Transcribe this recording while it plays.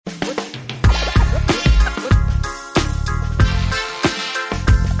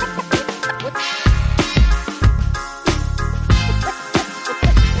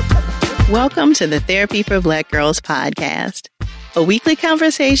Welcome to the Therapy for Black Girls podcast, a weekly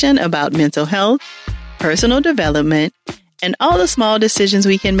conversation about mental health, personal development, and all the small decisions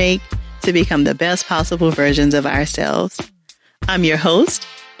we can make to become the best possible versions of ourselves. I'm your host,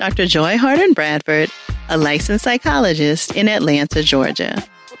 Dr. Joy Harden Bradford, a licensed psychologist in Atlanta, Georgia.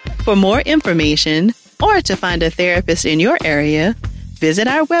 For more information or to find a therapist in your area, visit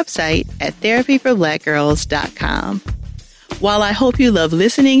our website at therapyforblackgirls.com. While I hope you love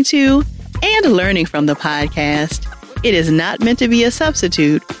listening to and learning from the podcast, it is not meant to be a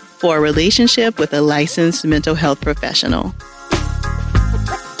substitute for a relationship with a licensed mental health professional.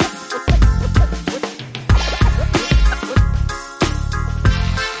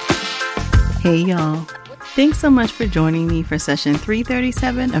 Hey y'all. Thanks so much for joining me for session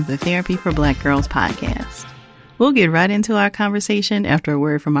 337 of the Therapy for Black Girls podcast. We'll get right into our conversation after a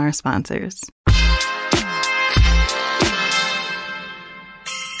word from our sponsors.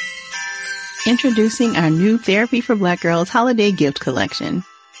 Introducing our new Therapy for Black Girls holiday gift collection.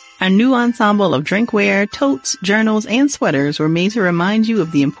 Our new ensemble of drinkware, totes, journals, and sweaters were made to remind you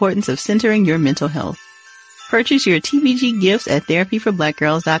of the importance of centering your mental health. Purchase your TBG gifts at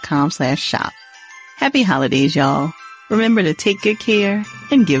therapyforblackgirls.com/shop. Happy holidays, y'all. Remember to take good care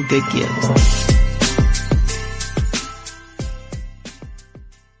and give good gifts.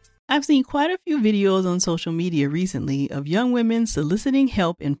 I've seen quite a few videos on social media recently of young women soliciting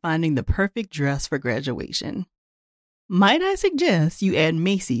help in finding the perfect dress for graduation. Might I suggest you add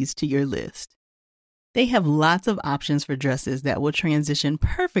Macy's to your list? They have lots of options for dresses that will transition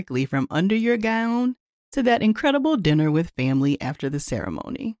perfectly from under your gown to that incredible dinner with family after the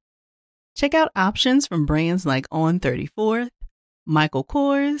ceremony. Check out options from brands like On 34th, Michael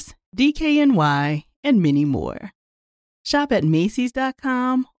Kors, DKNY, and many more. Shop at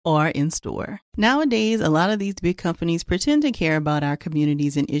Macy's.com or in-store. Nowadays, a lot of these big companies pretend to care about our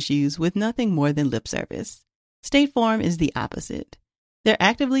communities and issues with nothing more than lip service. State Farm is the opposite. They're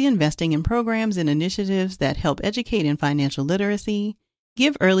actively investing in programs and initiatives that help educate in financial literacy,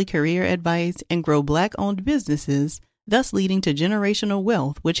 give early career advice, and grow Black-owned businesses, thus leading to generational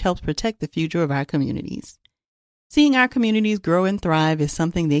wealth, which helps protect the future of our communities. Seeing our communities grow and thrive is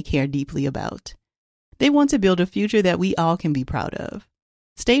something they care deeply about. They want to build a future that we all can be proud of.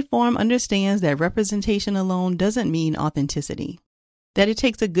 State Farm understands that representation alone doesn't mean authenticity, that it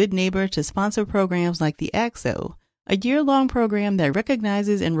takes a good neighbor to sponsor programs like the ACT-SO, a year-long program that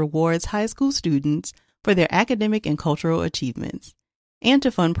recognizes and rewards high school students for their academic and cultural achievements, and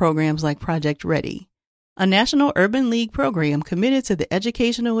to fund programs like Project Ready, a National Urban League program committed to the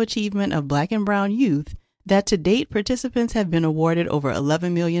educational achievement of Black and Brown youth that to date participants have been awarded over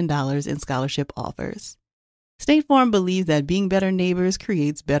 $11 million in scholarship offers. State Farm believes that being better neighbors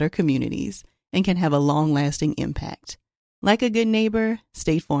creates better communities and can have a long-lasting impact. Like a good neighbor,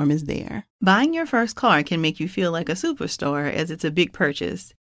 State Farm is there. Buying your first car can make you feel like a superstar as it's a big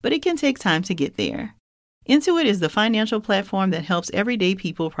purchase, but it can take time to get there. Intuit is the financial platform that helps everyday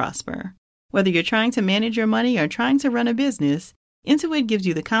people prosper. Whether you're trying to manage your money or trying to run a business, Intuit gives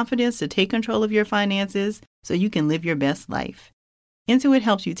you the confidence to take control of your finances so you can live your best life. Intuit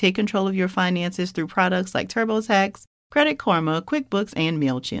helps you take control of your finances through products like TurboTax, Credit Karma, QuickBooks, and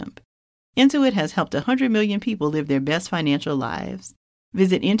MailChimp. Intuit has helped 100 million people live their best financial lives.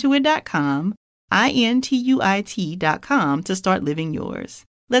 Visit Intuit.com, Intuit.com to start living yours.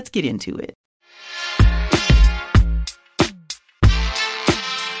 Let's get into it.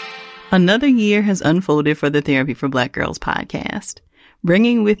 Another year has unfolded for the Therapy for Black Girls podcast,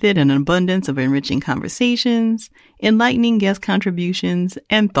 bringing with it an abundance of enriching conversations, enlightening guest contributions,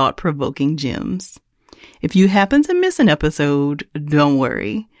 and thought-provoking gems. If you happen to miss an episode, don't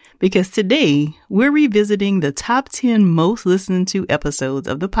worry, because today we're revisiting the top 10 most listened to episodes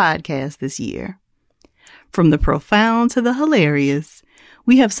of the podcast this year. From the profound to the hilarious,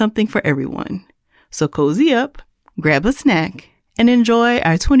 we have something for everyone. So cozy up, grab a snack, and enjoy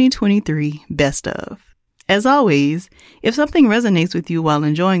our 2023 Best Of. As always, if something resonates with you while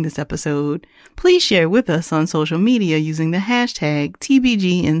enjoying this episode, please share with us on social media using the hashtag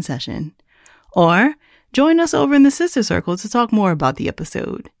TBGInSession. Or join us over in the Sister Circle to talk more about the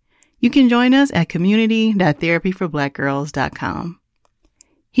episode. You can join us at community.therapyforblackgirls.com.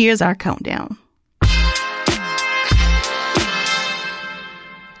 Here's our countdown.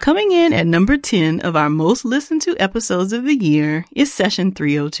 Coming in at number 10 of our most listened to episodes of the year is Session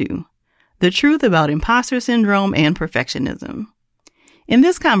 302, The Truth About Imposter Syndrome and Perfectionism. In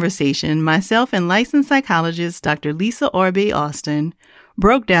this conversation, myself and licensed psychologist Dr. Lisa Orbe Austin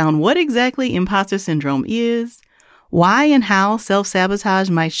broke down what exactly imposter syndrome is, why and how self-sabotage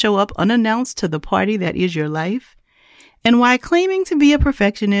might show up unannounced to the party that is your life, and why claiming to be a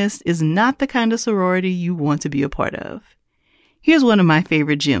perfectionist is not the kind of sorority you want to be a part of. Here's one of my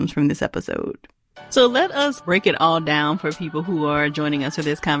favorite gems from this episode. So let us break it all down for people who are joining us for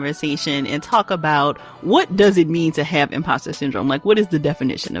this conversation and talk about what does it mean to have imposter syndrome? Like, what is the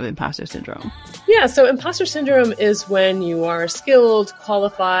definition of imposter syndrome? Yeah, so imposter syndrome is when you are skilled,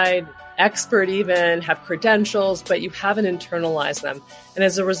 qualified, expert even, have credentials, but you haven't internalized them. And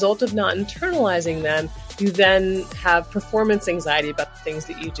as a result of not internalizing them, you then have performance anxiety about the things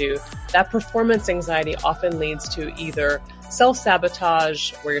that you do. That performance anxiety often leads to either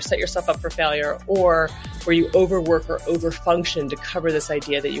self-sabotage, where you set yourself up for failure, or where you overwork or overfunction to cover this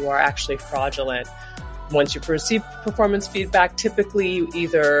idea that you are actually fraudulent. Once you receive performance feedback, typically you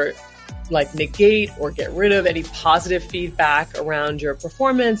either negate or get rid of any positive feedback around your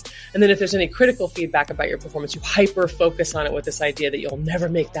performance. And then if there's any critical feedback about your performance, you hyper focus on it with this idea that you'll never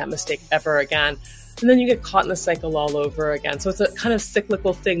make that mistake ever again. And then you get caught in the cycle all over again. So it's a kind of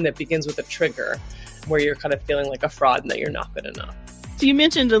cyclical thing that begins with a trigger where you're kind of feeling like a fraud and that you're not good enough. So you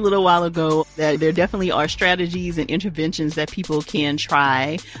mentioned a little while ago that there definitely are strategies and interventions that people can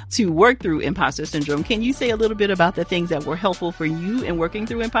try to work through imposter syndrome. Can you say a little bit about the things that were helpful for you in working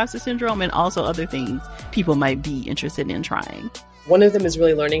through imposter syndrome and also other things people might be interested in trying? One of them is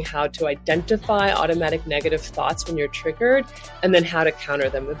really learning how to identify automatic negative thoughts when you're triggered and then how to counter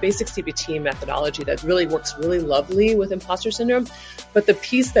them. The basic CBT methodology that really works really lovely with imposter syndrome. But the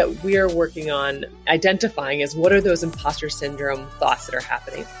piece that we're working on identifying is what are those imposter syndrome thoughts that are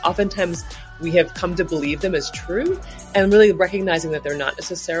happening. Oftentimes we have come to believe them as true and really recognizing that they're not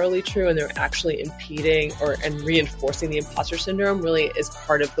necessarily true and they're actually impeding and reinforcing the imposter syndrome really is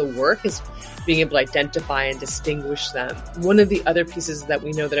part of the work, is being able to identify and distinguish them. One of the other pieces that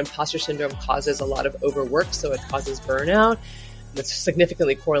we know that imposter syndrome causes a lot of overwork, so it causes burnout. That's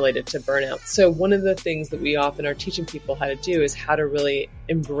significantly correlated to burnout. So one of the things that we often are teaching people how to do is how to really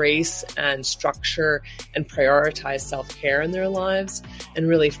embrace and structure and prioritize self-care in their lives and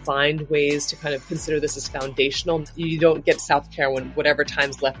really find ways to kind of consider this as foundational. You don't get self-care when whatever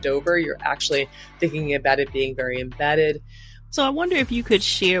time's left over. You're actually thinking about it being very embedded. So I wonder if you could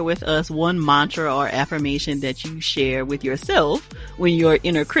share with us one mantra or affirmation that you share with yourself when your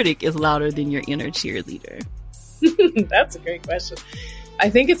inner critic is louder than your inner cheerleader. That's a great question. I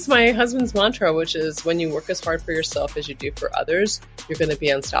think it's my husband's mantra, which is when you work as hard for yourself as you do for others, you're going to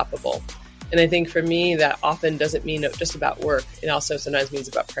be unstoppable. And I think for me, that often doesn't mean just about work. It also sometimes means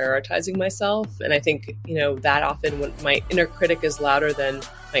about prioritizing myself. And I think, that often when my inner critic is louder than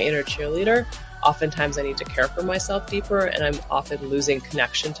my inner cheerleader, oftentimes I need to care for myself deeper and I'm often losing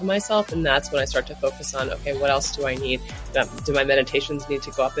connection to myself. And that's when I start to focus on, okay, what else do I need? Do my meditations need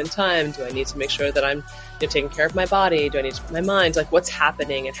to go up in time? Do I need to make sure that I'm taking care of my body? Do I need to, my mind? Like what's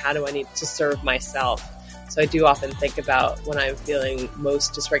happening and how do I need to serve myself? So I do often think about when I'm feeling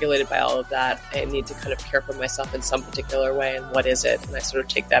most dysregulated by all of that, I need to kind of care for myself in some particular way. And what is it? And I sort of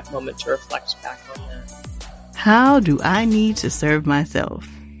take that moment to reflect back on that. How do I need to serve myself?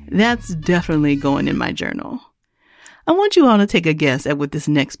 That's definitely going in my journal. I want you all to take a guess at what this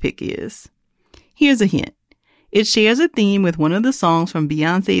next pick is. Here's a hint. It shares a theme with one of the songs from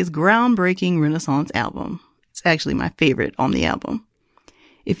Beyoncé's groundbreaking Renaissance album. It's actually my favorite on the album.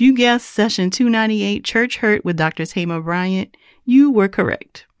 If you guessed Session 298, Church Hurt with Dr. Tamar Bryant, you were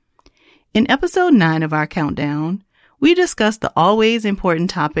correct. In episode 9 of our countdown, we discussed the always important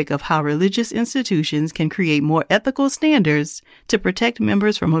topic of how religious institutions can create more ethical standards to protect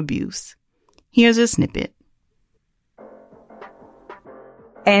members from abuse. Here's a snippet.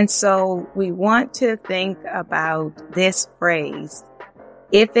 And so we want to think about this phrase.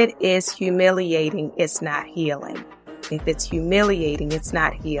 If it is humiliating, it's not healing. If it's humiliating, it's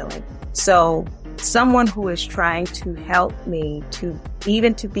not healing. So someone who is trying to help me to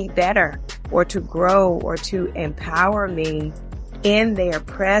be better or to grow or to empower me in their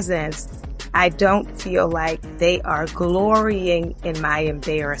presence, I don't feel like they are glorying in my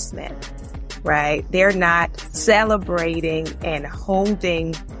embarrassment, right? They're not celebrating and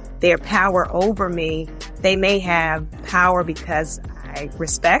holding their power over me. They may have power because I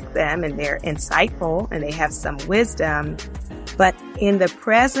respect them and they're insightful and they have some wisdom. But in the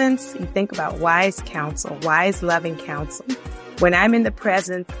presence, you think about wise counsel, wise, loving counsel. When I'm in the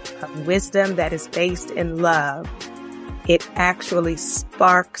presence of wisdom that is based in love, it actually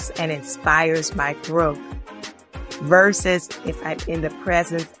sparks and inspires my growth. Versus if I'm in the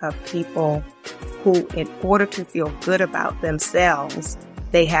presence of people who, in order to feel good about themselves,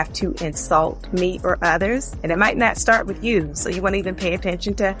 they have to insult me or others. And it might not start with you. So you want to even pay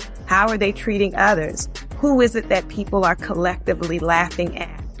attention to how are they treating others? Who is it that people are collectively laughing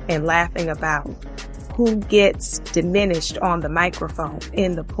at and laughing about? who gets diminished on the microphone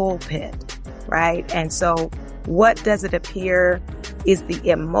in the pulpit, right? And so what does it appear is the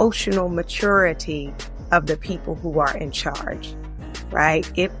emotional maturity of the people who are in charge,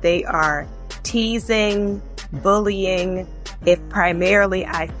 right? If they are teasing, bullying, if primarily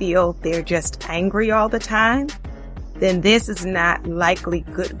I feel they're just angry all the time, then this is not likely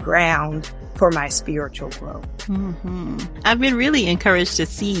good ground for my spiritual growth. Mm-hmm. I've been really encouraged to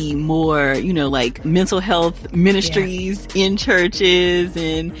see more, like mental health ministries in churches.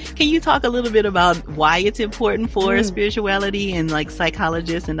 And can you talk a little bit about why it's important for spirituality and like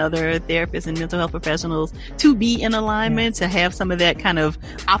psychologists and other therapists and mental health professionals to be in alignment, to have some of that kind of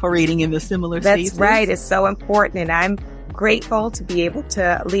operating in the similar spaces? That's right. It's so important. And I'm grateful to be able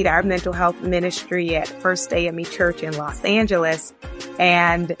to lead our mental health ministry at First AME Church in Los Angeles.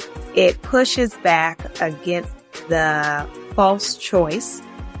 And it pushes back against the false choice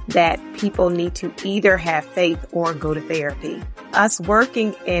that people need to either have faith or go to therapy. Us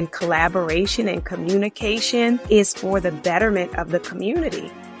working in collaboration and communication is for the betterment of the community,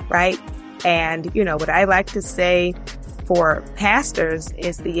 right? And, what I like to say for pastors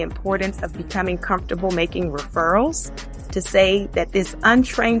is the importance of becoming comfortable making referrals, to say that this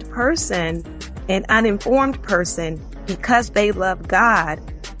untrained person, an uninformed person, because they love God,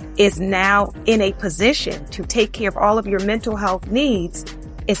 is now in a position to take care of all of your mental health needs.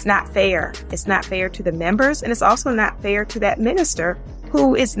 It's not fair. It's not fair to the members, and it's also not fair to that minister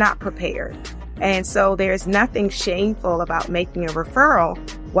who is not prepared. And so there's nothing shameful about making a referral,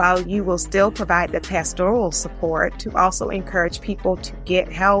 while you will still provide the pastoral support to also encourage people to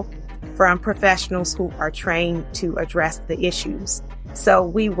get help from professionals who are trained to address the issues. So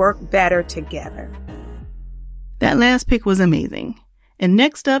we work better together. That last pick was amazing. And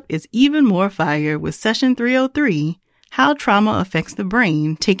next up is even more fire with session 303, How Trauma Affects the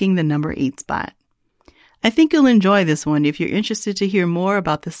Brain, taking the number 8 spot. I think you'll enjoy this one if you're interested to hear more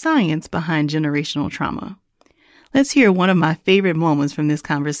about the science behind generational trauma. Let's hear one of my favorite moments from this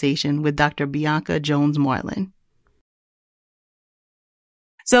conversation with Dr. Bianca Jones-Moreland.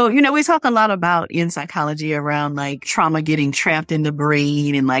 So, we talk a lot about in psychology around like trauma getting trapped in the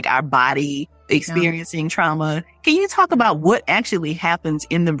brain and like our body experiencing trauma. Can you talk about what actually happens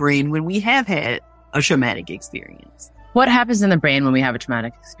in the brain when we have had a traumatic experience? What happens in the brain when we have a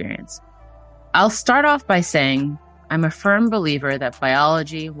traumatic experience? I'll start off by saying I'm a firm believer that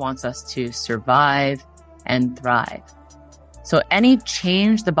biology wants us to survive and thrive. So any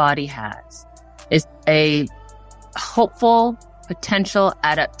change the body has is a hopeful potential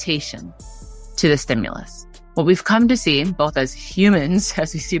adaptation to the stimulus. What we've come to see, both as humans,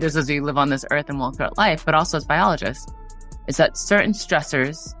 as we see this as we live on this earth and walk throughout life, but also as biologists, is that certain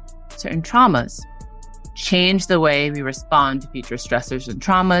stressors, certain traumas, change the way we respond to future stressors and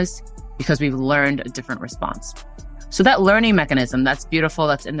traumas because we've learned a different response. So that learning mechanism, that's beautiful,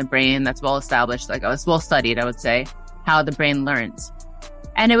 that's in the brain, that's well established, like it's well studied, I would say, how the brain learns.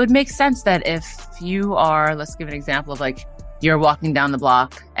 And it would make sense that if you are, let's give an example of like, you're walking down the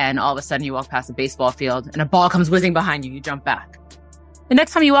block and all of a sudden you walk past a baseball field and a ball comes whizzing behind you, you jump back. The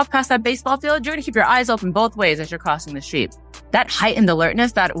next time you walk past that baseball field, you're going to keep your eyes open both ways as you're crossing the street. That heightened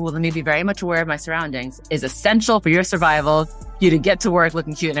alertness, that let me be very much aware of my surroundings, is essential for your survival, for you to get to work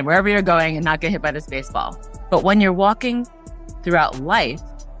looking cute and wherever you're going and not get hit by this baseball. But when you're walking throughout life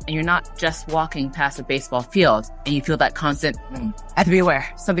and you're not just walking past a baseball field and you feel that constant, I have to be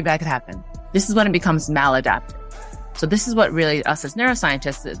aware, something bad could happen. This is when it becomes maladaptive. So this is what really us as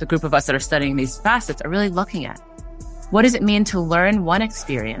neuroscientists, the group of us that are studying these facets, are really looking at. What does it mean to learn one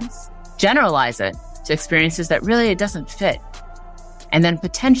experience, generalize it to experiences that really it doesn't fit, and then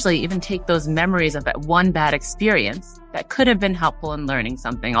potentially even take those memories of that one bad experience that could have been helpful in learning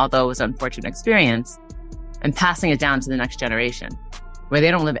something, although it was an unfortunate experience, and passing it down to the next generation, where they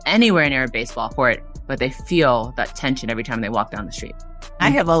don't live anywhere near a baseball court, but they feel that tension every time they walk down the street. I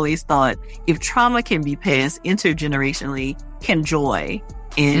have always thought if trauma can be passed intergenerationally, can joy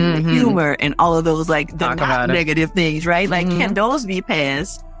and humor and all of those like the not negative things, right? Like can those be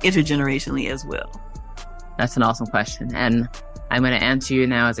passed intergenerationally as well? That's an awesome question. And I'm going to answer you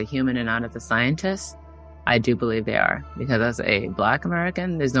now as a human and not as a scientist. I do believe they are, because as a Black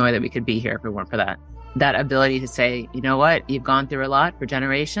American, there's no way that we could be here if it weren't for that. That ability to say, you know what, you've gone through a lot for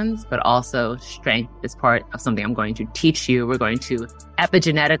generations, but also strength is part of something I'm going to teach you. We're going to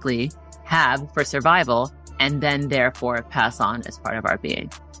epigenetically have for survival, and then therefore pass on as part of our being.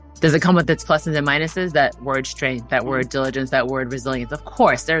 Does it come with its pluses and minuses? That word strength, that word diligence, that word resilience. Of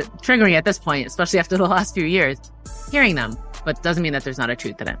course, they're triggering at this point, especially after the last few years, hearing them, but doesn't mean that there's not a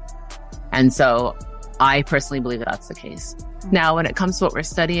truth in it. And so I personally believe that that's the case. Now, when it comes to what we're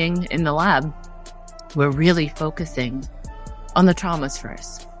studying in the lab, we're really focusing on the traumas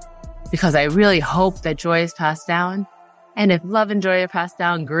first. Because I really hope that joy is passed down. And if love and joy are passed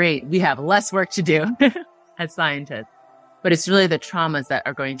down, great. We have less work to do as scientists. But it's really the traumas that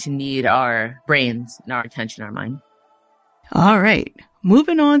are going to need our brains and our attention, our mind. All right.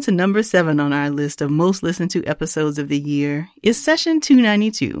 Moving on to number 7 on our list of most listened to episodes of the year is session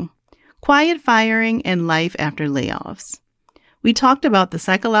 292, Quiet Firing and Life After Layoffs. We talked about the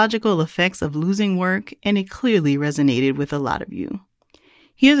psychological effects of losing work, and it clearly resonated with a lot of you.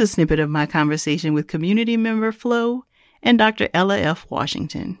 Here's a snippet of my conversation with community member Flo and Dr. Ella F.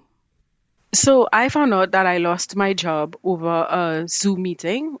 Washington. So I found out that I lost my job over a Zoom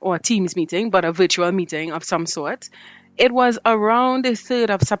meeting or a Teams meeting, but a virtual meeting of some sort. It was around the 3rd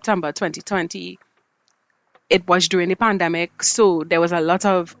of September 2020. It was during the pandemic, so there was a lot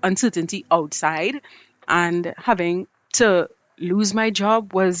of uncertainty outside, and having to lose my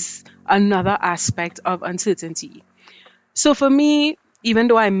job was another aspect of uncertainty. So for me, even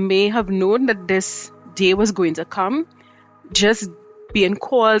though I may have known that this day was going to come, just being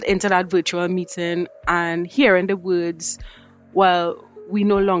called into that virtual meeting and hearing the words, well, we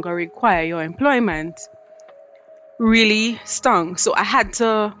no longer require your employment, really stung. So I had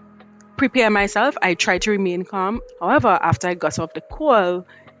to prepare myself. I tried to remain calm. However, after I got off the call,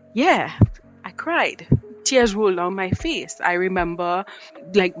 I cried. Tears rolled down my face. I remember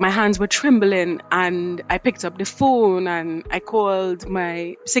my hands were trembling, and I picked up the phone and I called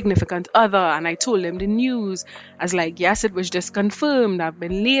my significant other and I told him the news. I was like, yes, it was just confirmed. I've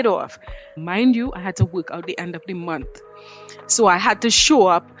been laid off. Mind you, I had to work out the end of the month. So I had to show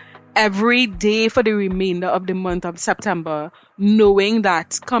up every day for the remainder of the month of September, knowing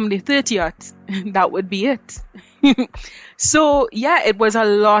that come the 30th, that would be it. So it was a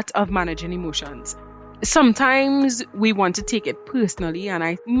lot of managing emotions. Sometimes we want to take it personally, and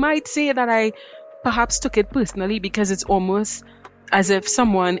I might say that I perhaps took it personally because it's almost as if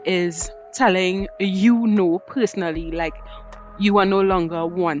someone is telling you personally, like you are no longer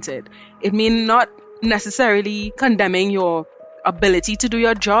wanted. It may not necessarily condemning your ability to do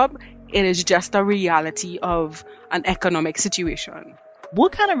your job. It is just a reality of an economic situation.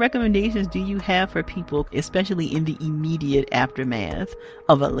 What kind of recommendations do you have for people, especially in the immediate aftermath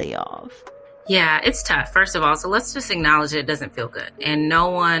of a layoff? Yeah, it's tough, first of all. So let's just acknowledge it doesn't feel good. And no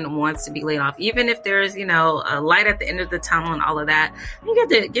one wants to be laid off. Even if there's, a light at the end of the tunnel and all of that, you have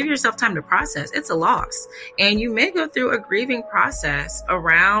to give yourself time to process. It's a loss. And you may go through a grieving process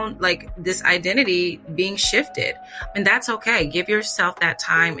around this identity being shifted. And that's okay. Give yourself that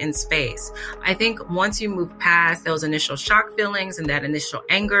time and space. I think once you move past those initial shock feelings and that initial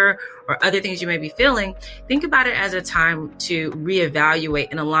anger or other things you may be feeling, think about it as a time to reevaluate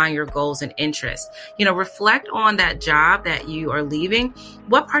and align your goals and interests. Reflect on that job that you are leaving.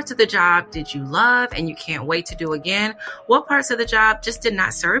 What parts of the job did you love and you can't wait to do again? What parts of the job just did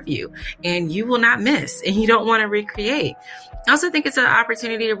not serve you and you will not miss and you don't want to recreate? I also think it's an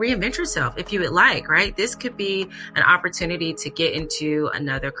opportunity to reinvent yourself if you would like, right? This could be an opportunity to get into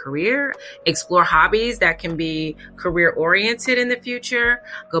another career, explore hobbies that can be career oriented in the future,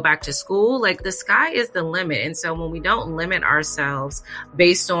 go back to school. The sky is the limit. And so when we don't limit ourselves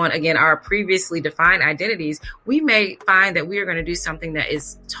based on, again, our previously defined identities, we may find that we are going to do something that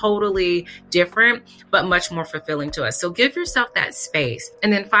is totally different, but much more fulfilling to us. So give yourself that space.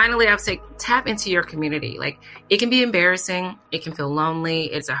 And then finally, I would say tap into your community. It can be embarrassing. It can feel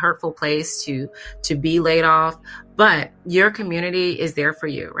lonely. It's a hurtful place to be laid off, but your community is there for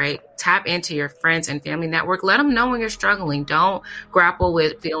you, right? Tap into your friends and family network. Let them know when you're struggling. Don't grapple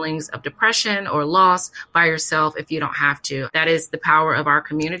with feelings of depression or loss by yourself if you don't have to. That is the power of our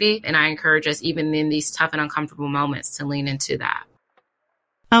community. And I encourage us, even in these tough and uncomfortable moments, to lean into that.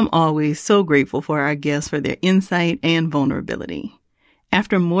 I'm always so grateful for our guests for their insight and vulnerability.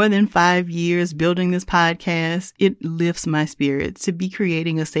 After more than 5 years building this podcast, it lifts my spirits to be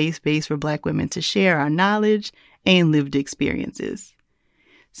creating a safe space for Black women to share our knowledge and lived experiences.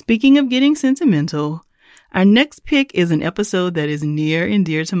 Speaking of getting sentimental, our next pick is an episode that is near and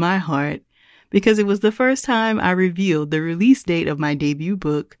dear to my heart because it was the first time I revealed the release date of my debut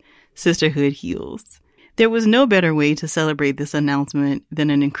book, Sisterhood Heals. There was no better way to celebrate this announcement than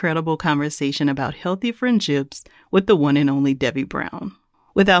an incredible conversation about healthy friendships with the one and only Debbie Brown.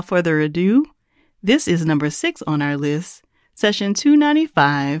 Without further ado, this is number 6 on our list, session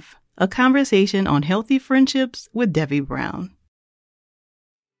 295, a conversation on healthy friendships with Debbie Brown.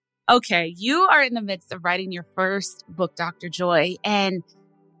 Okay, you are in the midst of writing your first book, Dr. Joy, and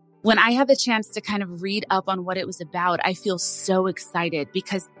when I had the chance to kind of read up on what it was about, I feel so excited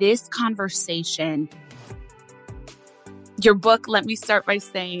because this conversation, your book, let me start by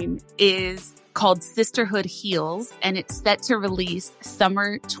saying, is called Sisterhood Heals, and it's set to release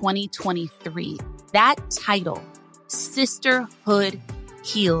summer 2023. That title, Sisterhood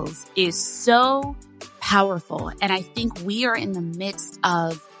Heals, is so powerful. And I think we are in the midst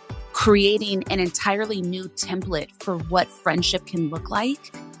of creating an entirely new template for what friendship can look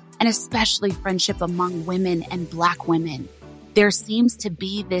like, and especially friendship among women and Black women. There seems to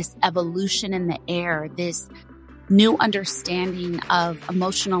be this evolution in the air, this new understanding of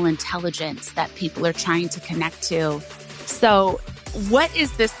emotional intelligence that people are trying to connect to. So what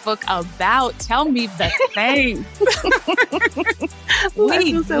is this book about? Tell me the thing. I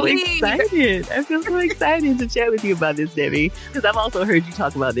feel so excited. I feel so excited to chat with you about this, Debbie, because I've also heard you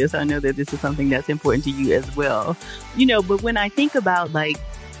talk about this. I know that this is something that's important to you as well. But when I think about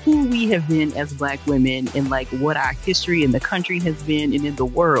who we have been as Black women and what our history in the country has been and in the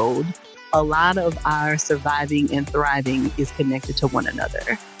world, a lot of our surviving and thriving is connected to one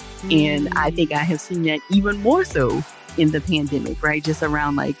another. And I think I have seen that even more so in the pandemic, right? Just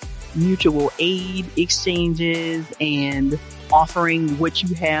around mutual aid exchanges and offering what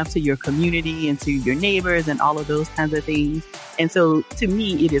you have to your community and to your neighbors and all of those kinds of things. And so to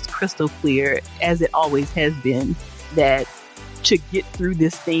me, it is crystal clear, as it always has been, that to get through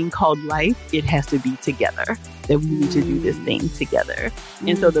this thing called life, it has to be together, that we need to do this thing together.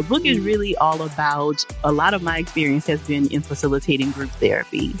 And so the book is really all about, a lot of my experience has been in facilitating group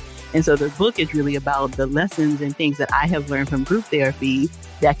therapy. And so the book is really about the lessons and things that I have learned from group therapy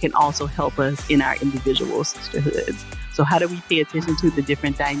that can also help us in our individual sisterhoods. So how do we pay attention to the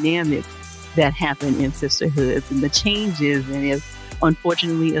different dynamics that happen in sisterhoods and the changes? And if,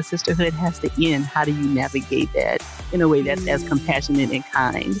 unfortunately, a sisterhood has to end, how do you navigate that in a way that's as compassionate and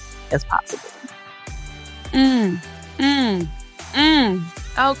kind as possible?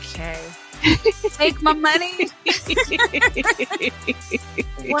 Okay. Take my money.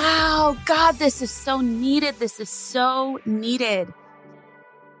 Wow. God, this is so needed. This is so needed.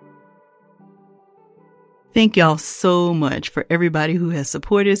 Thank y'all so much for everybody who has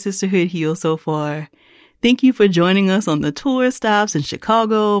supported Sisterhood Heal so far. Thank you for joining us on the tour stops in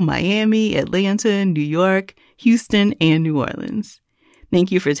Chicago, Miami, Atlanta, New York, Houston, and New Orleans.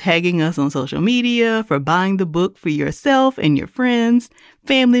 Thank you for tagging us on social media, for buying the book for yourself and your friends,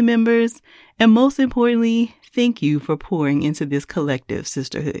 family members, and most importantly, thank you for pouring into this collective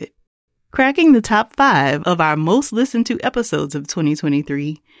sisterhood. Cracking the top 5 of our most listened to episodes of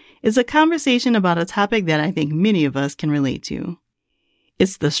 2023 is a conversation about a topic that I think many of us can relate to.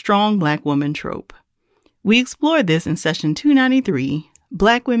 It's the strong Black woman trope. We explored this in session 293,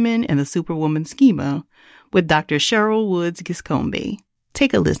 Black Women and the Superwoman Schema, with Dr. Cheryl Woods Giscombe.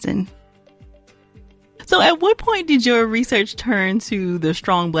 Take a listen. So at what point did your research turn to the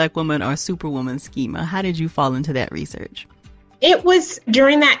strong Black woman or superwoman schema? How did you fall into that research? It was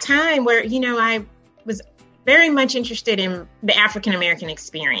during that time where, I was very much interested in the African American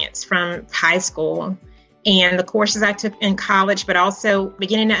experience from high school and the courses I took in college, but also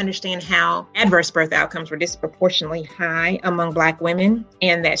beginning to understand how adverse birth outcomes were disproportionately high among Black women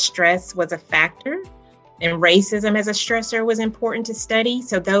and that stress was a factor and racism as a stressor was important to study.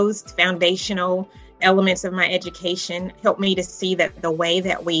 So those foundational elements of my education helped me to see that the way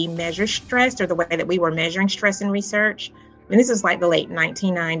that we measure stress, or the way that we were measuring stress in research, and this is like the late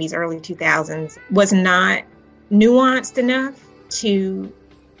 1990s, early 2000s, was not nuanced enough to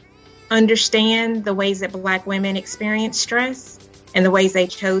understand the ways that Black women experience stress and the ways they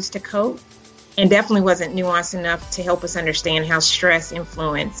chose to cope, and definitely wasn't nuanced enough to help us understand how stress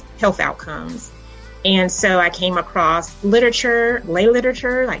influenced health outcomes. And so I came across literature, lay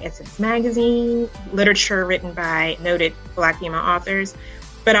literature, like Essence Magazine, literature written by noted Black female authors,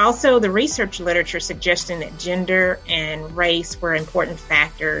 but also the research literature suggesting that gender and race were important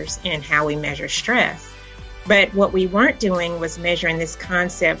factors in how we measure stress. But what we weren't doing was measuring this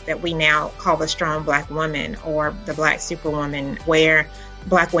concept that we now call the strong Black woman or the Black superwoman, where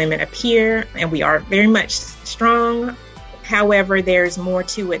Black women appear, and we are very much strong. However, there's more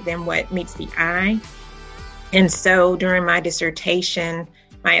to it than what meets the eye. And so during my dissertation,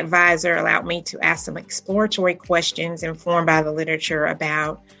 my advisor allowed me to ask some exploratory questions informed by the literature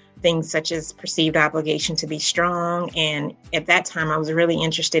about things such as perceived obligation to be strong. And at that time, I was really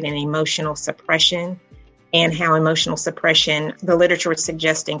interested in emotional suppression and how emotional suppression, the literature was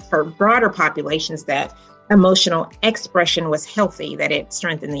suggesting for broader populations that emotional expression was healthy, that it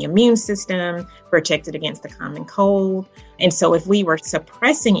strengthened the immune system, protected against the common cold. And so if we were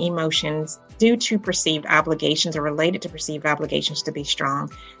suppressing emotions due to perceived obligations or related to perceived obligations to be strong,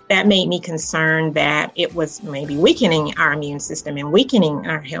 that made me concerned that it was maybe weakening our immune system and weakening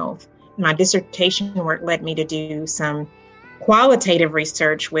our health. My dissertation work led me to do some qualitative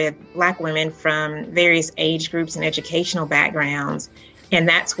research with Black women from various age groups and educational backgrounds. And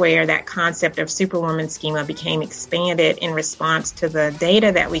that's where that concept of Superwoman schema became expanded in response to the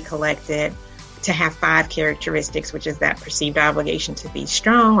data that we collected to have 5 characteristics, which is that perceived obligation to be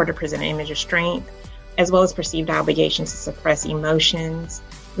strong or to present an image of strength, as well as perceived obligation to suppress emotions,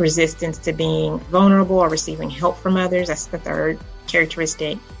 resistance to being vulnerable or receiving help from others. That's the 3rd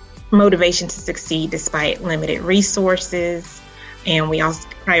characteristic. Motivation to succeed despite limited resources. And we also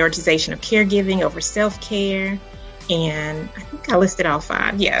prioritization of caregiving over self-care. And I think I listed all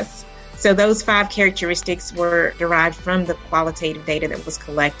 5, yes. So those 5 characteristics were derived from the qualitative data that was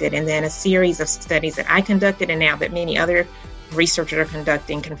collected, and then a series of studies that I conducted and now that many other researchers are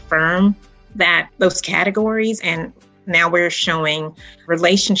conducting confirm that those categories. And now we're showing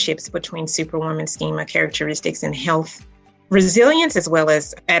relationships between Superwoman schema characteristics and health resilience as well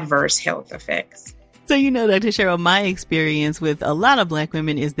as adverse health effects. So, Dr. Cheryl, my experience with a lot of Black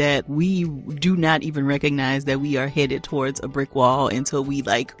women is that we do not even recognize that we are headed towards a brick wall until we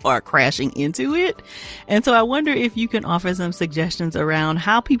are crashing into it. And so I wonder if you can offer some suggestions around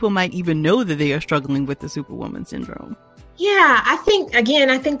how people might even know that they are struggling with the Superwoman syndrome. Yeah, I think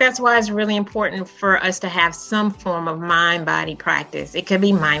that's why it's really important for us to have some form of mind-body practice. It could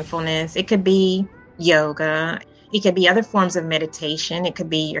be mindfulness. It could be yoga. It could be other forms of meditation. It could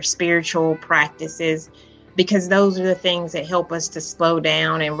be your spiritual practices, because those are the things that help us to slow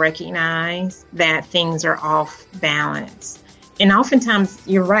down and recognize that things are off balance. And oftentimes,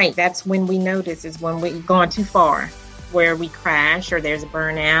 you're right, that's when we notice is when we've gone too far, where we crash or there's a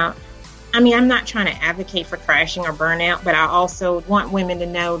burnout. I mean, I'm not trying to advocate for crashing or burnout, but I also want women to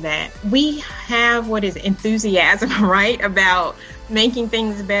know that we have enthusiasm, right, about making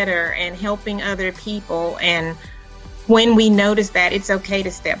things better and helping other people. And when we notice that, it's okay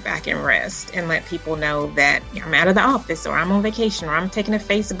to step back and rest and let people know that I'm out of the office, or I'm on vacation, or I'm taking a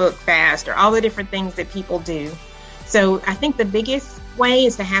Facebook fast, or all the different things that people do. So I think the biggest way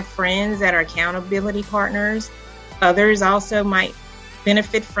is to have friends that are accountability partners. Others also might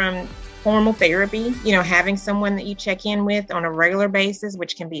benefit from formal therapy, having someone that you check in with on a regular basis,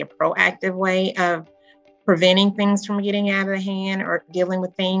 which can be a proactive way of preventing things from getting out of the hand or dealing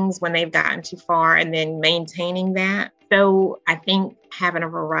with things when they've gotten too far, and then maintaining that. So I think having a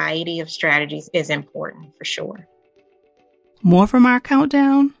variety of strategies is important for sure. More from our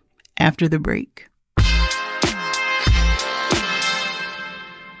countdown after the break.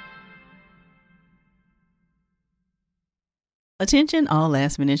 Attention all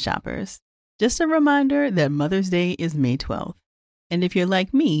last-minute shoppers. Just a reminder that Mother's Day is May 12th. And if you're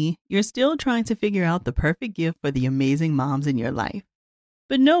like me, you're still trying to figure out the perfect gift for the amazing moms in your life.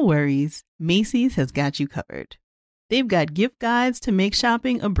 But no worries, Macy's has got you covered. They've got gift guides to make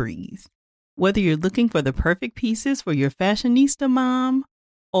shopping a breeze. Whether you're looking for the perfect pieces for your fashionista mom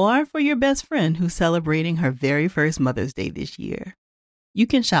or for your best friend who's celebrating her very first Mother's Day this year, you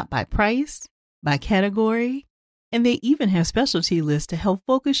can shop by price, by category, and they even have specialty lists to help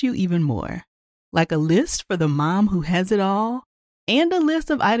focus you even more. Like a list for the mom who has it all, and a list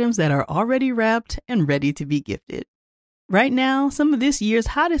of items that are already wrapped and ready to be gifted. Right now, some of this year's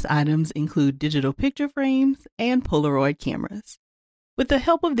hottest items include digital picture frames and Polaroid cameras. With the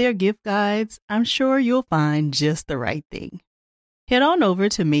help of their gift guides, I'm sure you'll find just the right thing. Head on over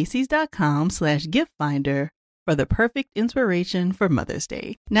to Macys.com/giftfinder for the perfect inspiration for Mother's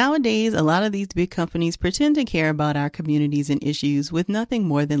Day. Nowadays, a lot of these big companies pretend to care about our communities and issues with nothing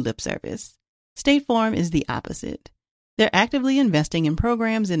more than lip service. State Farm is the opposite. They're actively investing in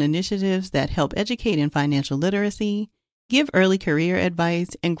programs and initiatives that help educate in financial literacy, give early career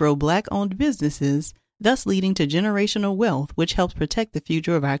advice, and grow Black-owned businesses, thus leading to generational wealth, which helps protect the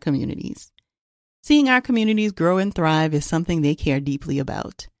future of our communities. Seeing our communities grow and thrive is something they care deeply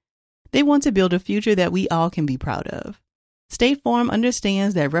about. They want to build a future that we all can be proud of. State Farm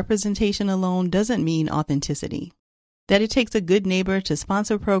understands that representation alone doesn't mean authenticity, that it takes a good neighbor to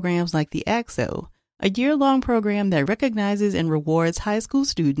sponsor programs like the ACT-SO, a year-long program that recognizes and rewards high school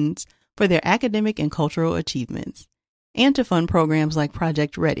students for their academic and cultural achievements, and to fund programs like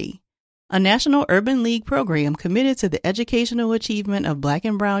Project Ready, a National Urban League program committed to the educational achievement of Black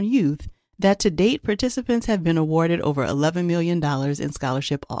and Brown youth that to date participants have been awarded over $11 million in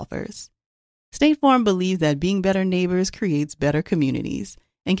scholarship offers. State Farm believes that being better neighbors creates better communities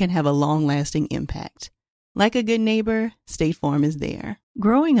and can have a long-lasting impact. Like a good neighbor, State Farm is there.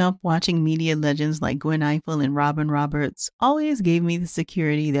 Growing up watching media legends like Gwen Ifill and Robin Roberts always gave me the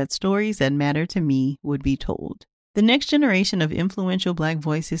security that stories that matter to me would be told. The next generation of influential Black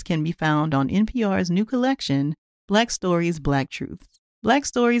voices can be found on NPR's new collection, Black Stories, Black Truths. Black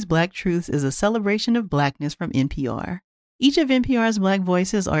Stories, Black Truths is a celebration of Blackness from NPR. Each of NPR's Black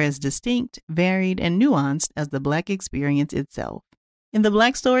voices are as distinct, varied, and nuanced as the Black experience itself. In the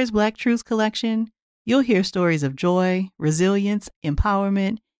Black Stories, Black Truths collection, you'll hear stories of joy, resilience,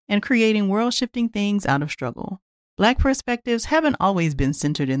 empowerment, and creating world-shifting things out of struggle. Black perspectives haven't always been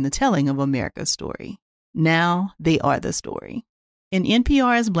centered in the telling of America's story. Now they are the story. In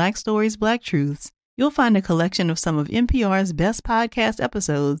NPR's Black Stories, Black Truths, you'll find a collection of some of NPR's best podcast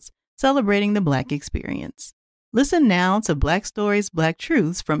episodes celebrating the Black experience. Listen now to Black Stories, Black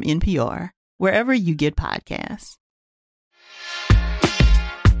Truths from NPR, wherever you get podcasts.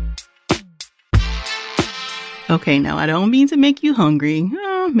 Okay, now I don't mean to make you hungry.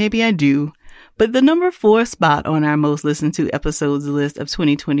 Maybe I do. But the number 4 spot on our most listened to episodes list of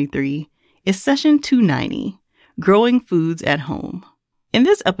 2023 is Session 290, Growing Foods at Home. In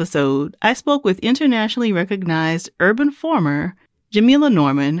this episode, I spoke with internationally recognized urban farmer Jamila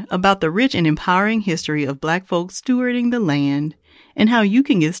Norman about the rich and empowering history of Black folks stewarding the land and how you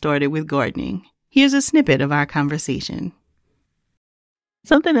can get started with gardening. Here's a snippet of our conversation.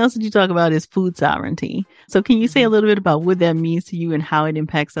 Something else that you talk about is food sovereignty. So can you say a little bit about what that means to you and how it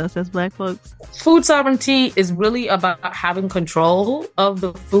impacts us as Black folks? Food sovereignty is really about having control of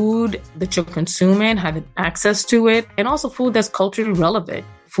the food that you're consuming, having access to it, and also food that's culturally relevant,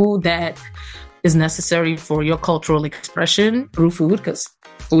 food that is necessary for your cultural expression through food, because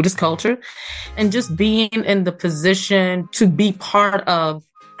food is culture, and just being in the position to be part of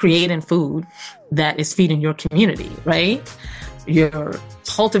creating food that is feeding your community, right? You're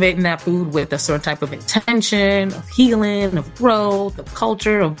cultivating that food with a certain type of intention, of healing, of growth, of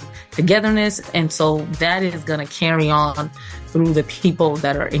culture, of togetherness. And so that is going to carry on through the people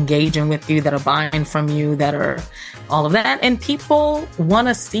that are engaging with you, that are buying from you, that are all of that. And people want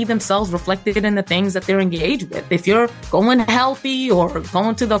to see themselves reflected in the things that they're engaged with. If you're going healthy or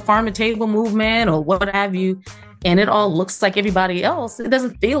going to the farm to table movement or what have you, and it all looks like everybody else, it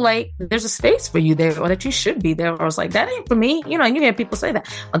doesn't feel like there's a space for you there or that you should be there. Or it's like, that ain't for me. You know, and you hear people say that,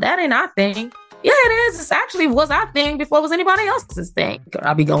 well, that ain't our thing. Yeah, it is. It actually was our thing before it was anybody else's thing.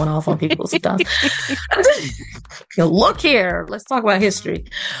 I'll be going off on people sometimes. Look here. Let's talk about history.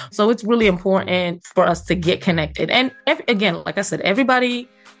 So it's really important for us to get connected. And again, like I said, everybody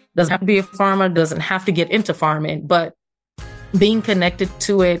doesn't have to be a farmer, doesn't have to get into farming, but being connected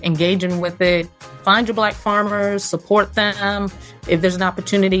to it, engaging with it, find your Black farmers, support them. If there's an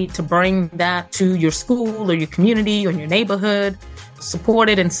opportunity to bring that to your school or your community or your neighborhood, support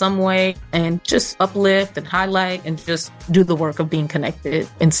it in some way and just uplift and highlight and just do the work of being connected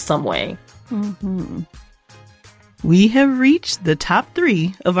in some way. Mm-hmm. We have reached the top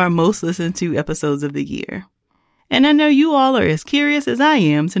 3 of our most listened to episodes of the year. And I know you all are as curious as I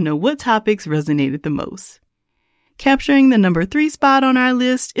am to know what topics resonated the most. Capturing the number 3 spot on our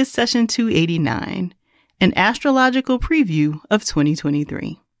list is Session 289, an astrological preview of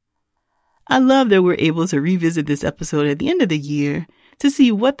 2023. I love that we're able to revisit this episode at the end of the year to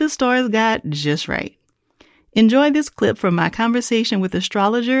see what the stars got just right. Enjoy this clip from my conversation with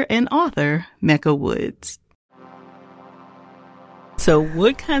astrologer and author Mecca Woods. So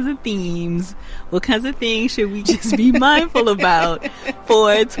what kinds of things should we just be mindful about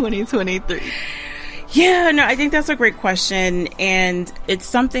for 2023? Yeah, no, I think that's a great question. And it's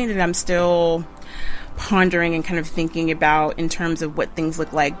something that I'm still pondering and kind of thinking about in terms of what things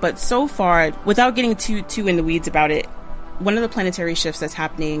look like. But so far, without getting too in the weeds about it, one of the planetary shifts that's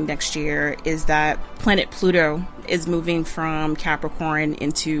happening next year is that planet Pluto is moving from Capricorn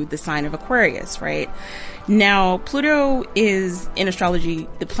into the sign of Aquarius, right? Now, Pluto is, in astrology,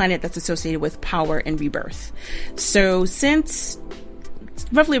 the planet that's associated with power and rebirth. So since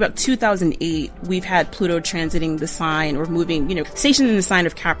roughly about 2008, we've had Pluto transiting the sign or moving, stationed in the sign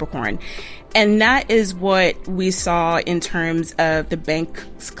of Capricorn. And that is what we saw in terms of the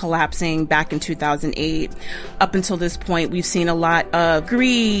banks collapsing back in 2008. Up until this point, we've seen a lot of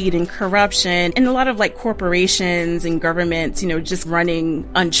greed and corruption and a lot of corporations and governments, just running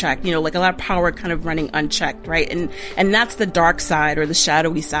unchecked, like a lot of power kind of running unchecked, right? And that's the dark side or the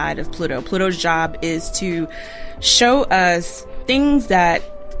shadowy side of Pluto. Pluto's job is to show us things that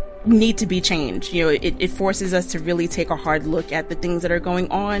need to be changed. It forces us to really take a hard look at the things that are going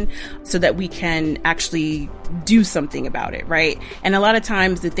on so that we can actually do something about it, right? And a lot of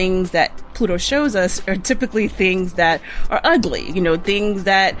times the things that Pluto shows us are typically things that are ugly, things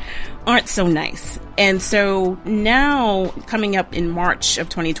that aren't so nice. And so now, coming up in March of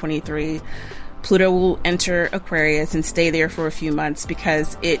 2023, Pluto will enter Aquarius and stay there for a few months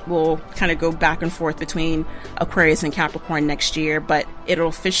because it will kind of go back and forth between Aquarius and Capricorn next year, but it'll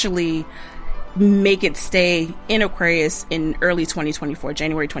officially make it stay in Aquarius in early 2024,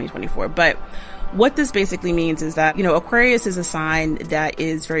 January 2024. But what this basically means is that, Aquarius is a sign that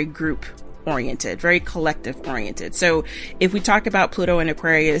is very group oriented, very collective oriented. So if we talk about Pluto in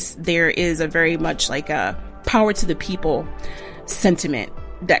Aquarius, there is a very much like a power to the people sentiment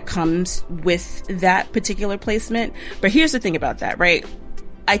that comes with that particular placement. But here's the thing about that, right?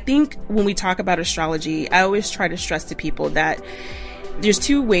 I think when we talk about astrology, I always try to stress to people that there's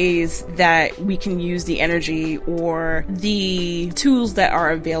two ways that we can use the energy or the tools that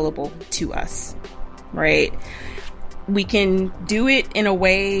are available to us, right? We can do it in a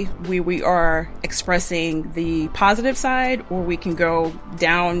way where we are expressing the positive side, or we can go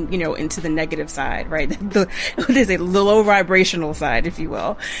down, into the negative side, right? There's a low vibrational side, if you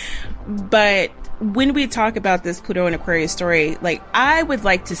will. But when we talk about this Pluto and Aquarius story, I would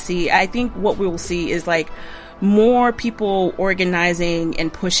like to see, I think what we will see is more people organizing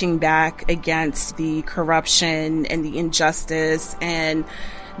and pushing back against the corruption and the injustice and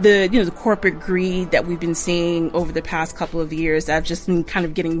the corporate greed that we've been seeing over the past couple of years that have just been kind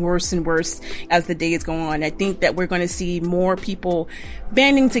of getting worse and worse as the days go on. I think that we're going to see more people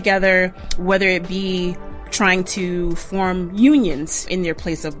banding together, whether it be trying to form unions in their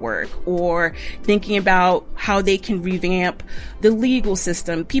place of work or thinking about how they can revamp the legal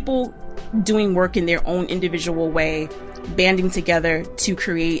system. People doing work in their own individual way, banding together to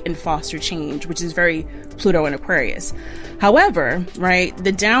create and foster change, which is very Pluto and Aquarius. However, right,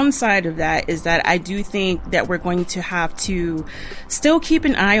 the downside of that is that I do think that we're going to have to still keep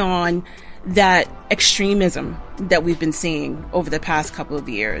an eye on that extremism that we've been seeing over the past couple of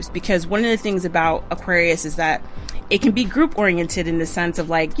years. Because one of the things about Aquarius is that it can be group oriented in the sense of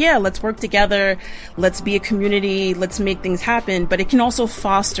let's work together, let's be a community, let's make things happen. But it can also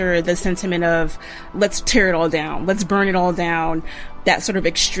foster the sentiment of let's tear it all down, let's burn it all down, that sort of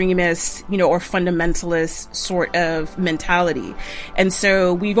extremist, or fundamentalist sort of mentality. And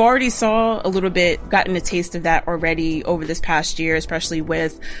so we've already gotten a taste of that already over this past year, especially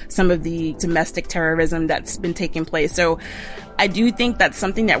with some of the domestic terrorism that's been taking place. So I do think that's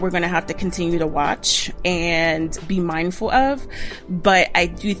something that we're going to have to continue to watch and be mindful of. But I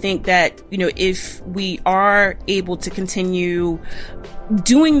do think that, if we are able to continue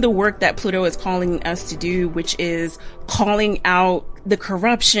doing the work that Pluto is calling us to do, which is calling out the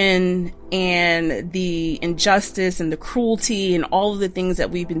corruption and the injustice and the cruelty and all of the things that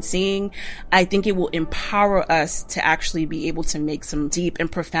we've been seeing, I think it will empower us to actually be able to make some deep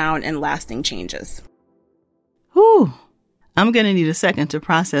and profound and lasting changes. Whew. I'm going to need a second to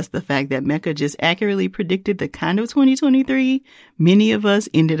process the fact that Mecca just accurately predicted the kind of 2023 many of us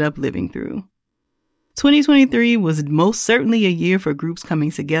ended up living through. 2023 was most certainly a year for groups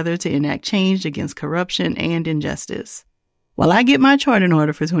coming together to enact change against corruption and injustice. While I get my chart in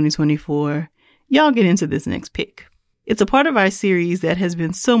order for 2024, y'all get into this next pick. It's a part of our series that has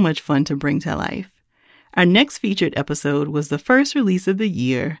been so much fun to bring to life. Our next featured episode was the first release of the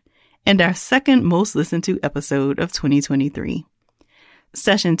year and our second most listened to episode of 2023.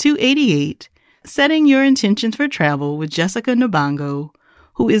 Session 288, Setting Your Intentions for Travel with Jessica Nabongo,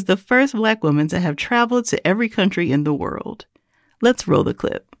 who is the first Black woman to have traveled to every country in the world. Let's roll the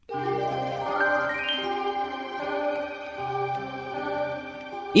clip.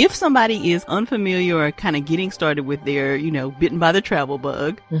 If somebody is unfamiliar or kind of getting started with their, bitten by the travel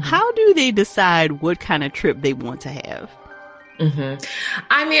bug, how do they decide what kind of trip they want to have?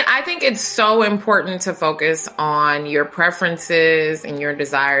 I think it's so important to focus on your preferences and your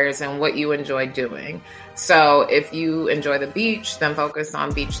desires and what you enjoy doing. So if you enjoy the beach, then focus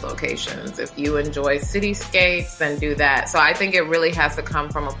on beach locations. If you enjoy cityscapes, then do that. So I think it really has to come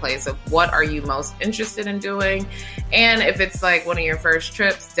from a place of what are you most interested in doing? And if it's one of your first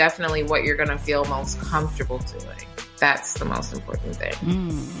trips, definitely what you're going to feel most comfortable doing. That's the most important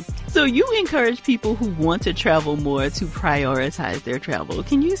thing. So you encourage people who want to travel more to prioritize their travel.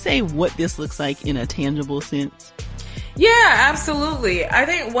 Can you say what this looks like in a tangible sense? Yeah, absolutely. I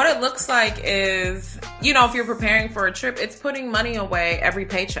think what it looks like is, if you're preparing for a trip, it's putting money away every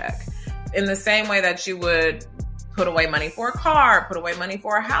paycheck in the same way that you would put away money for a car, put away money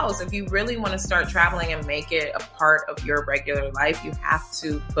for a house. If you really want to start traveling and make it a part of your regular life, you have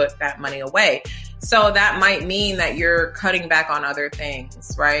to put that money away. So that might mean that you're cutting back on other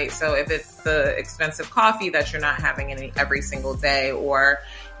things, right? So if it's the expensive coffee that you're not having every single day, or,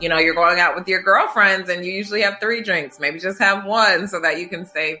 you're going out with your girlfriends and you usually have 3 drinks, maybe just have 1 so that you can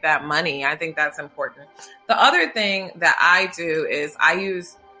save that money. I think that's important. The other thing that I do is I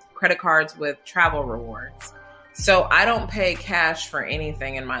use credit cards with travel rewards. So I don't pay cash for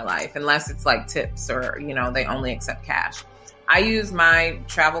anything in my life unless it's tips or, they only accept cash. I use my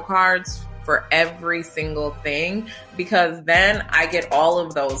travel cards for every single thing, because then I get all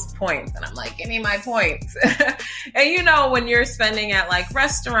of those points and I'm like, give me my points. And you know, when you're spending at like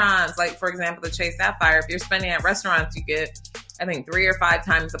restaurants, like for example, the Chase Sapphire, if you're spending at restaurants, you get, I think 3 or 5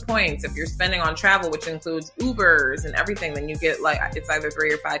 times the points. If you're spending on travel, which includes Ubers and everything, then you get like, it's either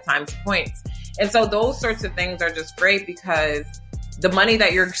 3 or 5 times the points. And so those sorts of things are just great because the money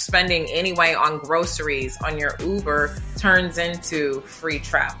that you're spending anyway on groceries on your Uber turns into free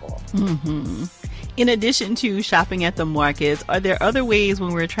travel. Mm-hmm. In addition to shopping at the markets, are there other ways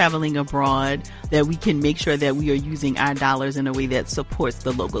when we're traveling abroad that we can make sure that we are using our dollars in a way that supports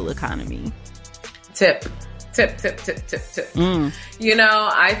the local economy? Tip. You know,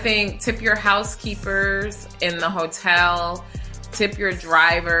 I think tip your housekeepers in the hotel, tip your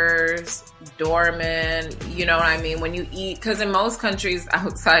drivers, doormen, you know what I mean? When you eat, because in most countries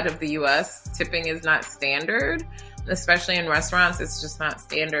outside of the US, tipping is not standard, especially in restaurants, it's just not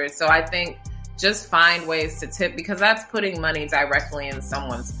standard. So I think just find ways to tip, because that's putting money directly in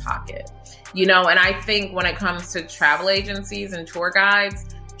someone's pocket, you know? And I think when it comes to travel agencies and tour guides,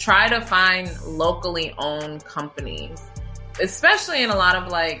 try to find locally owned companies, especially in a lot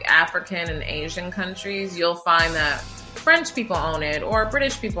of like African and Asian countries. You'll find that French people own it or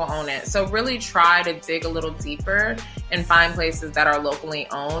British people own it. So really try to dig a little deeper and find places that are locally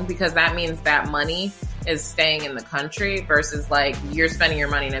owned, because that means that money is staying in the country versus like you're spending your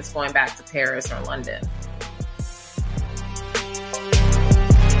money and it's going back to Paris or London.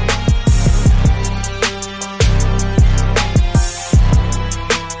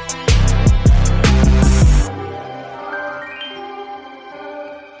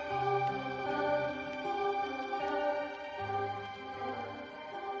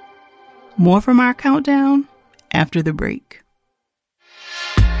 More from our countdown after the break.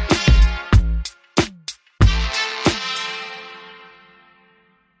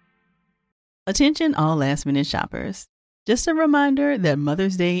 Attention all last-minute shoppers. Just a reminder that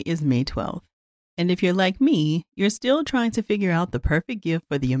Mother's Day is May 12th. And if you're like me, you're still trying to figure out the perfect gift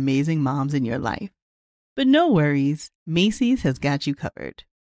for the amazing moms in your life. But no worries, Macy's has got you covered.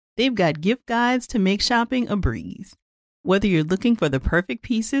 They've got gift guides to make shopping a breeze. Whether you're looking for the perfect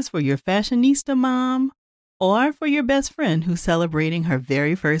pieces for your fashionista mom or for your best friend who's celebrating her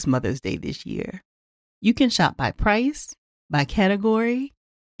very first Mother's Day this year, you can shop by price, by category,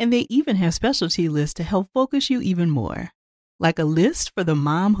 and they even have specialty lists to help focus you even more, like a list for the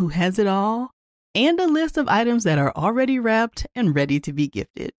mom who has it all and a list of items that are already wrapped and ready to be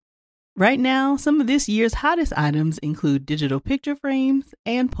gifted. Right now, some of this year's hottest items include digital picture frames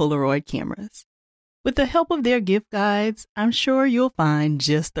and Polaroid cameras. With the help of their gift guides, I'm sure you'll find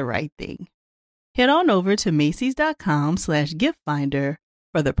just the right thing. Head on over to Macys.com/giftfinder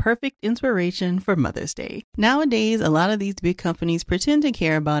for the perfect inspiration for Mother's Day. Nowadays, a lot of these big companies pretend to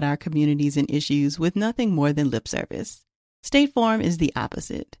care about our communities and issues with nothing more than lip service. State Farm is the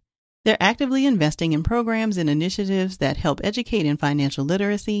opposite. They're actively investing in programs and initiatives that help educate in financial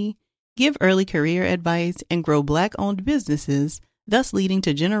literacy, give early career advice, and grow Black-owned businesses, thus leading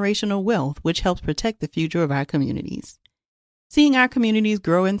to generational wealth, which helps protect the future of our communities. Seeing our communities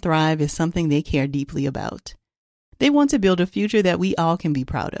grow and thrive is something they care deeply about. They want to build a future that we all can be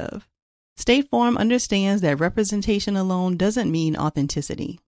proud of. State Farm understands that representation alone doesn't mean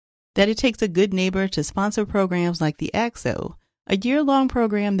authenticity, that it takes a good neighbor to sponsor programs like the ACT-SO, a year-long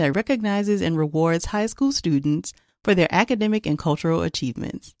program that recognizes and rewards high school students for their academic and cultural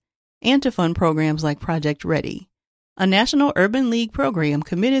achievements, and to fund programs like Project Ready, a National Urban League program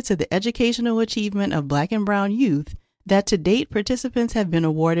committed to the educational achievement of Black and Brown youth that to date participants have been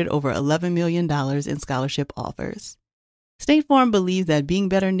awarded over $11 million in scholarship offers. State Farm believes that being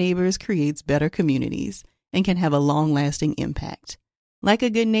better neighbors creates better communities and can have a long-lasting impact. Like a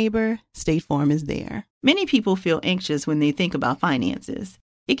good neighbor, State Farm is there. Many people feel anxious when they think about finances.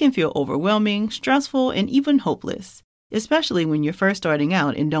 It can feel overwhelming, stressful, and even hopeless, especially when you're first starting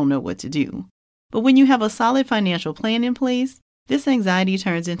out and don't know what to do. But when you have a solid financial plan in place, this anxiety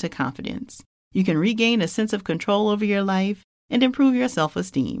turns into confidence. You can regain a sense of control over your life and improve your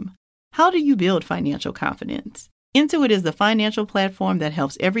self-esteem. How do you build financial confidence? Intuit is the financial platform that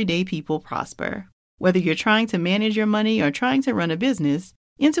helps everyday people prosper. Whether you're trying to manage your money or trying to run a business,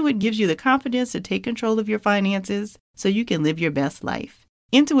 Intuit gives you the confidence to take control of your finances so you can live your best life.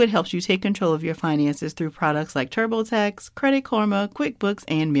 Intuit helps you take control of your finances through products like TurboTax, Credit Karma, QuickBooks,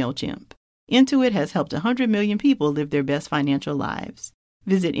 and MailChimp. Intuit has helped 100 million people live their best financial lives.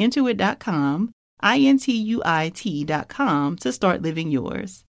 Visit Intuit.com, Intuit.com to start living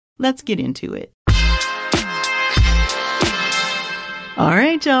yours. Let's get into it. All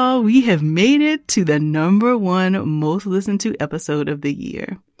right, y'all, we have made it to the #1 most listened to episode of the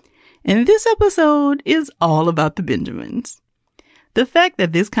year. And this episode is all about the Benjamins. The fact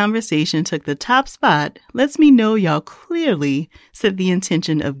that this conversation took the top spot lets me know y'all clearly set the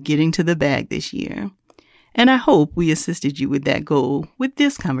intention of getting to the bag this year. And I hope we assisted you with that goal with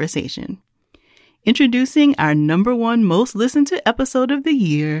this conversation. Introducing our number one most listened to episode of the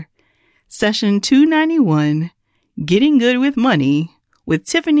year, Session 291, Getting Good with Money, with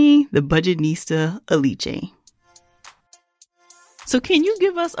Tiffany, the Budgetnista Aliche. So can you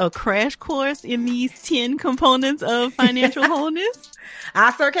give us a crash course in these 10 components of financial wholeness?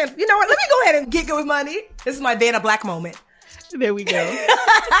 I sure can. You know what? Let me go ahead and get good with money. This is my Vanna Black moment. There we go.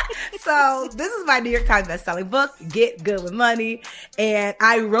 So this is my New York Times bestselling book, Get Good with Money. And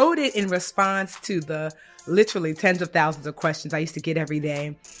I wrote it in response to the literally tens of thousands of questions I used to get every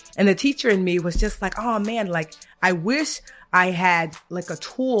day. And the teacher in me was just like, oh man, like I wish I had like a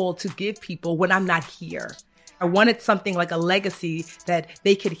tool to give people when I'm not here. I wanted something like a legacy that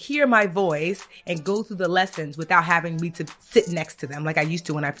they could hear my voice and go through the lessons without having me to sit next to them like I used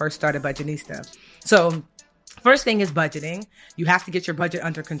to when I first started Budgetnista. So first thing is budgeting. You have to get your budget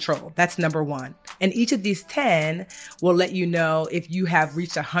under control. That's number one. And each of these 10 will let you know if you have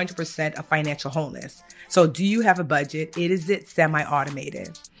reached 100% of financial wholeness. So do you have a budget? Is it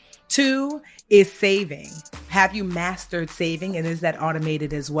semi-automated? 2 is saving. Have you mastered saving, and is that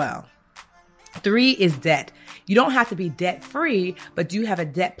automated as well? 3 is debt. You don't have to be debt-free, but do you have a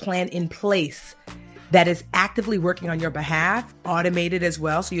debt plan in place that is actively working on your behalf, automated as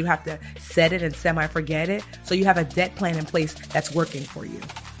well, so you have to set it and semi-forget it. So you have a debt plan in place that's working for you.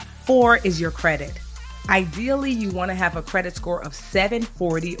 4 is your credit. Ideally, you want to have a credit score of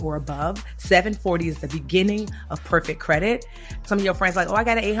 740 or above. 740 is the beginning of perfect credit. Some of your friends are like, oh, I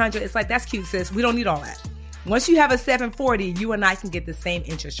got an 800. It's like, that's cute, sis. We don't need all that. Once you have a 740, you and I can get the same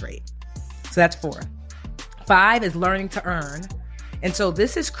interest rate. So that's 4. 5 is learning to earn. And so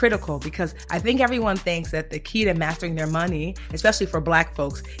this is critical because I think everyone thinks that the key to mastering their money, especially for Black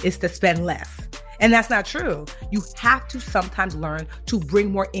folks, is to spend less. And that's not true. You have to sometimes learn to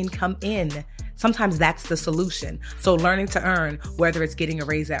bring more income in. Sometimes that's the solution. So learning to earn, whether it's getting a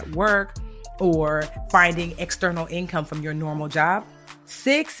raise at work or finding external income from your normal job.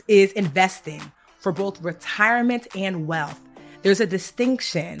 6 is investing for both retirement and wealth. There's a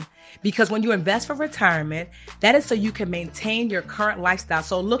distinction because when you invest for retirement, that is so you can maintain your current lifestyle.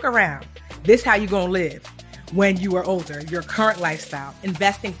 So look around. This is how you're going to live when you are older, your current lifestyle.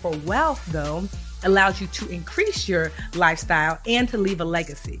 Investing for wealth, though, allows you to increase your lifestyle and to leave a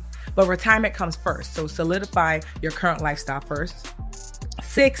legacy. But retirement comes first. So solidify your current lifestyle first.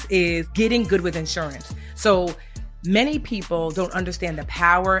 6 is getting good with insurance. So many people don't understand the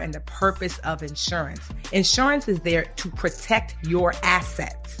power and the purpose of insurance. Insurance is there to protect your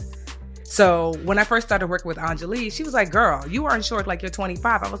assets. So when I first started working with Anjali, she was like, girl, you are insured like you're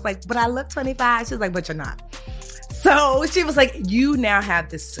 25. I was like, but I look 25. She was like, but you're not. So she was like, you now have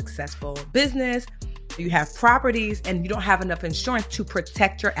this successful business. You have properties and you don't have enough insurance to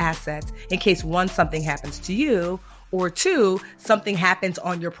protect your assets in case 1, something happens to you, or 2, something happens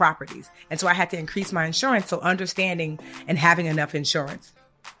on your properties. And so I had to increase my insurance. So understanding and having enough insurance.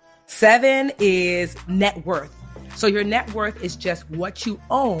 7 is net worth. So your net worth is just what you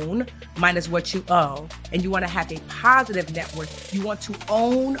own minus what you owe. And you want to have a positive net worth. You want to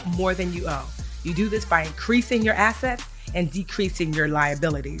own more than you owe. You do this by increasing your assets and decreasing your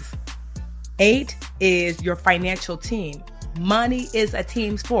liabilities. 8 is your financial team. Money is a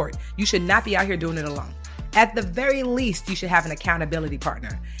team sport. You should not be out here doing it alone. At the very least, you should have an accountability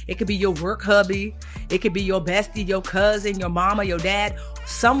partner. It could be your work hubby. It could be your bestie, your cousin, your mama, your dad,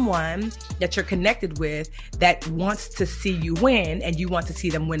 someone that you're connected with that wants to see you win and you want to see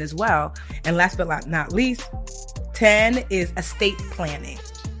them win as well. And last but not least, 10 is estate planning.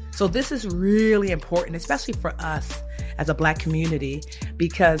 So this is really important, especially for us as a Black community,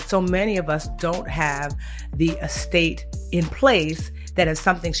 because so many of us don't have the estate in place that if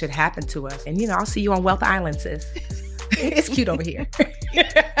something should happen to us. And, I'll see you on Wealth Island, sis. It's cute over here.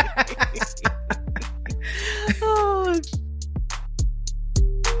 Oh.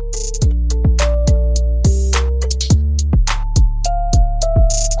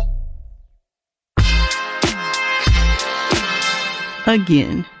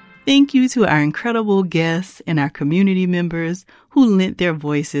 Again, thank you to our incredible guests and our community members who lent their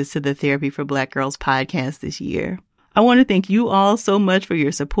voices to the Therapy for Black Girls podcast this year. I want to thank you all so much for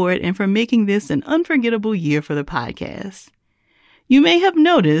your support and for making this an unforgettable year for the podcast. You may have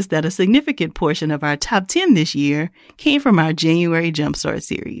noticed that a significant portion of our top 10 this year came from our January Jumpstart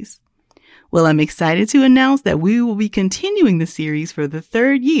series. Well, I'm excited to announce that we will be continuing the series for the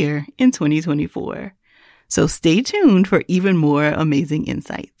 3rd year in 2024. So stay tuned for even more amazing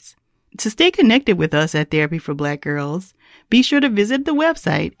insights. To stay connected with us at Therapy for Black Girls, be sure to visit the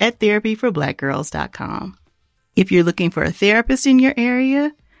website at therapyforblackgirls.com. If you're looking for a therapist in your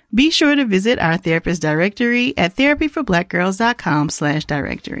area, be sure to visit our therapist directory at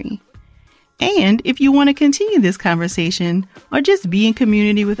therapyforblackgirls.com/directory. And if you want to continue this conversation or just be in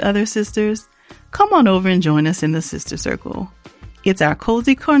community with other sisters, come on over and join us in the Sister Circle. It's our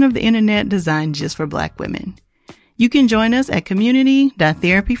cozy corner of the internet designed just for Black women. You can join us at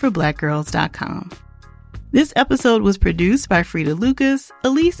community.therapyforblackgirls.com. This episode was produced by Frida Lucas,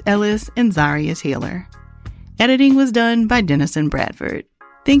 Elise Ellis, and Zaria Taylor. Editing was done by Dennison Bradford.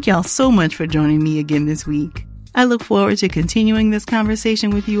 Thank y'all so much for joining me again this week. I look forward to continuing this conversation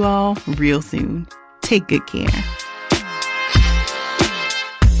with you all real soon. Take good care.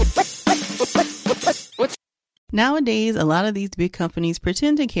 Nowadays, a lot of these big companies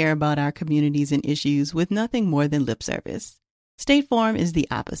pretend to care about our communities and issues with nothing more than lip service. State Farm is the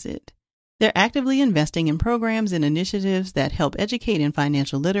opposite. They're actively investing in programs and initiatives that help educate in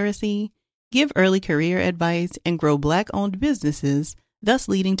financial literacy, give early career advice, and grow Black-owned businesses, thus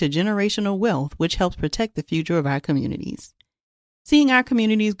leading to generational wealth, which helps protect the future of our communities. Seeing our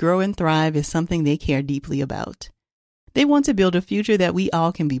communities grow and thrive is something they care deeply about. They want to build a future that we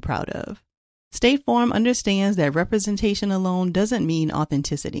all can be proud of. State Farm understands that representation alone doesn't mean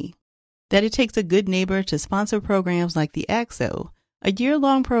authenticity, that it takes a good neighbor to sponsor programs like the ACT-SO, a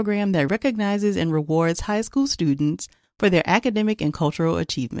year-long program that recognizes and rewards high school students for their academic and cultural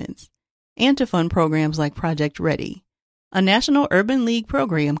achievements, and to fund programs like Project Ready, a National Urban League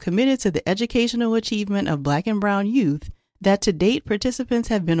program committed to the educational achievement of Black and Brown youth that to date participants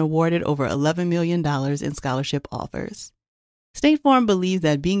have been awarded over $11 million in scholarship offers. State Farm believes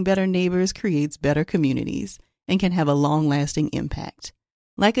that being better neighbors creates better communities and can have a long-lasting impact.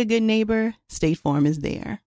 Like a good neighbor, State Farm is there.